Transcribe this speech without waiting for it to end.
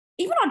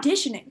even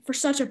auditioning for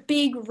such a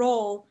big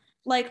role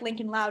like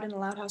Lincoln Loud in the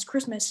Loud House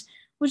Christmas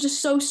was just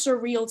so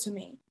surreal to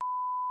me.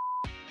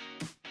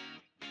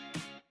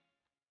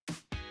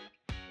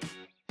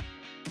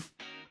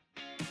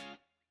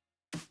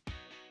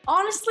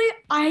 Honestly,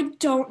 I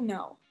don't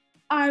know.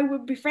 I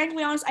would be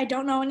frankly honest, I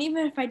don't know, and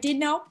even if I did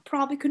know,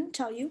 probably couldn't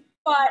tell you.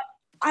 But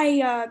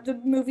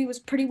the movie was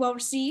pretty well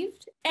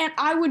received, and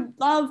I would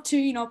love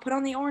to, put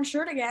on the orange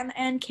shirt again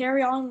and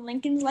carry on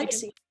Lincoln's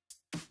legacy.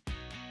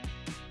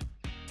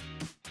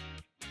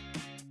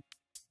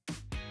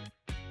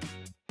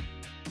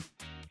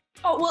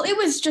 Oh, well, it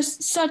was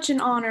just such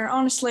an honor,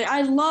 honestly.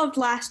 I loved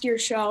last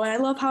year's show, and I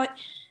love how it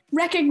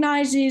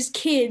recognizes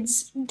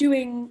kids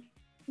doing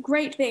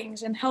great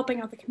things and helping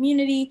out the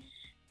community.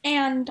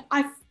 And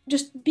I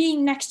just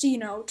being next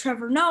to,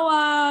 Trevor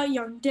Noah,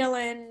 young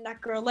Dylan,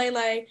 that girl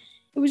Lele,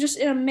 it was just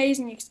an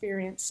amazing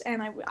experience.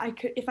 And I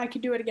could, if I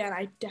could do it again,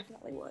 I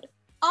definitely would.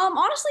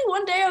 Honestly,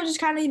 one day I was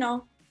just kind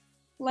of,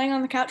 laying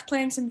on the couch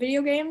playing some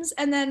video games,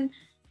 and then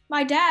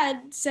my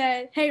dad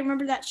said, "Hey,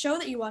 remember that show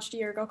that you watched a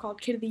year ago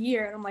called Kid of the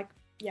Year?" And I'm like,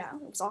 "Yeah,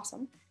 it was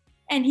awesome."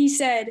 And he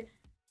said,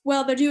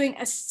 "Well, they're doing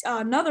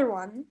another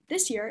one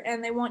this year,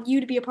 and they want you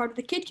to be a part of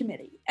the kid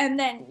committee." And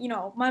then,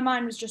 my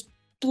mind was just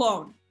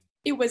blown.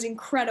 It was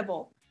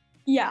incredible.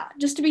 Yeah,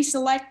 just to be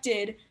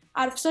selected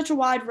out of such a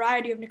wide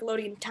variety of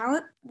Nickelodeon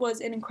talent was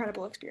an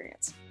incredible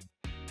experience.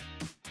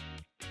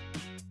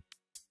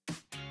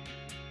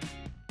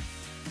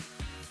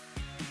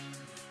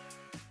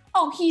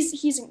 Oh, he's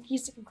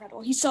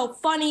incredible. He's so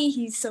funny.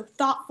 He's so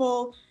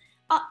thoughtful.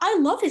 I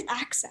love his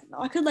accent though.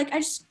 I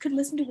just could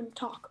listen to him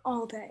talk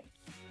all day.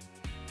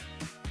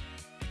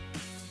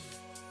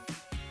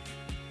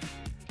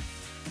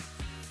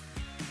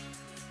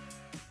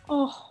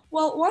 Oh,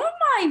 well, one of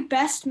my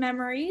best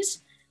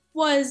memories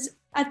was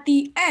at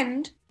the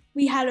end,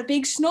 we had a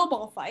big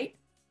snowball fight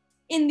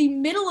in the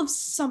middle of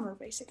summer,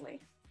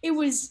 basically. It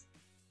was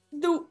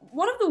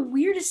one of the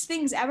weirdest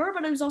things ever,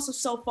 but it was also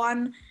so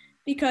fun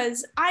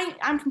because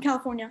I'm from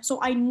California,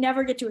 so I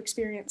never get to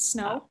experience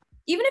snow.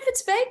 Even if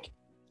it's fake,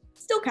 it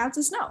still counts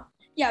as snow.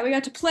 Yeah, we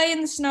got to play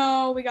in the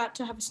snow. We got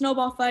to have a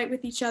snowball fight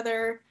with each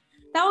other.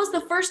 That was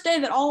the first day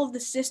that all of the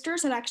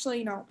sisters had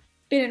actually,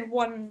 been in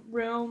one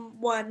room,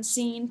 one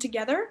scene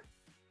together.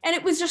 And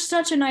it was just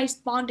such a nice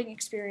bonding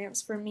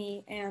experience for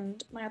me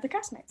and my other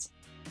castmates.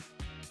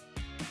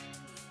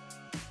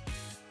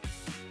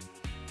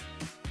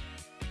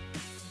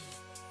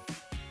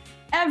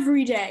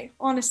 Every day,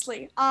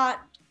 honestly.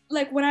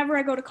 Whenever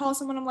I go to call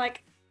someone, I'm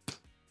like,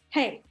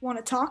 "Hey, want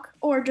to talk?"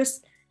 Or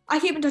just, I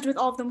keep in touch with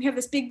all of them. We have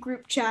this big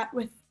group chat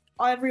with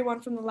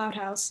everyone from the Loud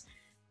House,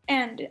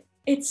 and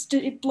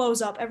it blows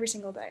up every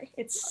single day.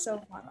 It's so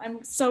fun.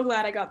 I'm so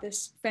glad I got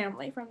this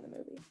family from the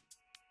movie.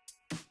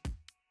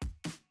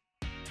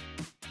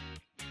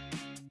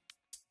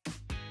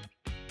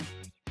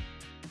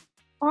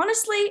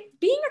 Honestly,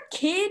 being a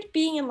kid,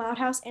 being in Loud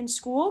House and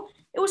school,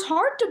 it was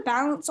hard to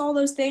balance all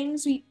those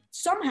things. We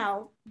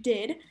somehow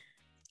did.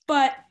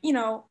 But,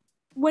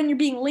 when you're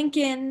being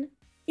Lincoln,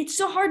 it's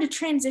so hard to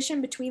transition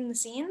between the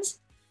scenes.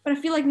 But I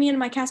feel like me and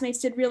my castmates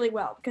did really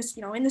well because,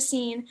 in the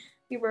scene,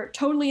 we were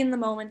totally in the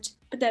moment.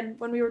 But then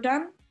when we were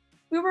done,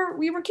 we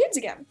were kids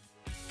again.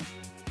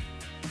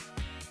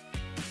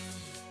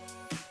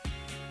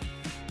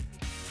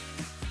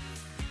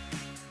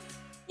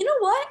 You know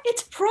what?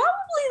 It's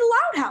probably the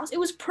Loud House. It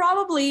was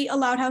probably a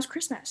Loud House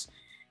Christmas.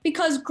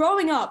 Because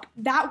growing up,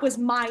 that was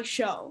my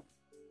show.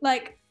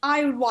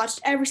 I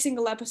watched every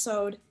single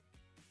episode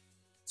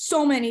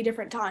so many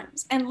different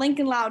times. And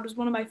Lincoln Loud was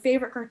one of my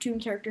favorite cartoon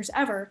characters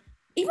ever.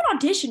 Even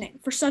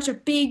auditioning for such a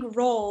big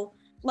role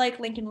like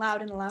Lincoln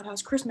Loud in the Loud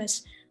House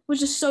Christmas was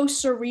just so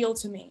surreal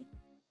to me.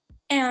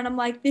 And I'm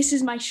like, this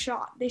is my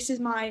shot. This is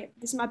my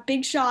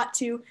big shot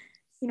to,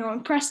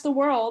 impress the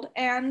world.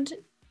 And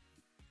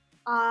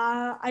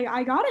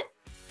I got it.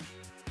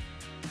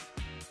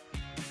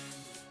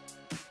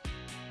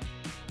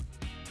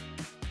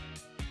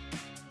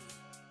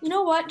 You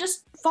know what?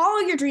 Just follow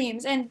your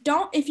dreams and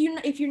don't, if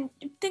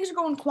things are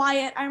going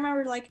quiet. I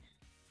remember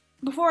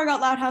before I got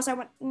Loud House, I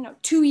went,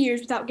 2 years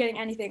without getting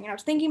anything, and I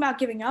was thinking about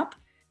giving up,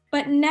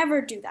 but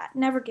never do that.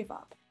 Never give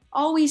up.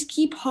 Always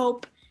keep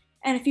hope.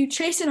 And if you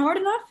chase it hard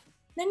enough,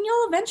 then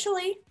you'll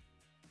eventually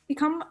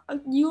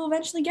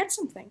get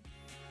something.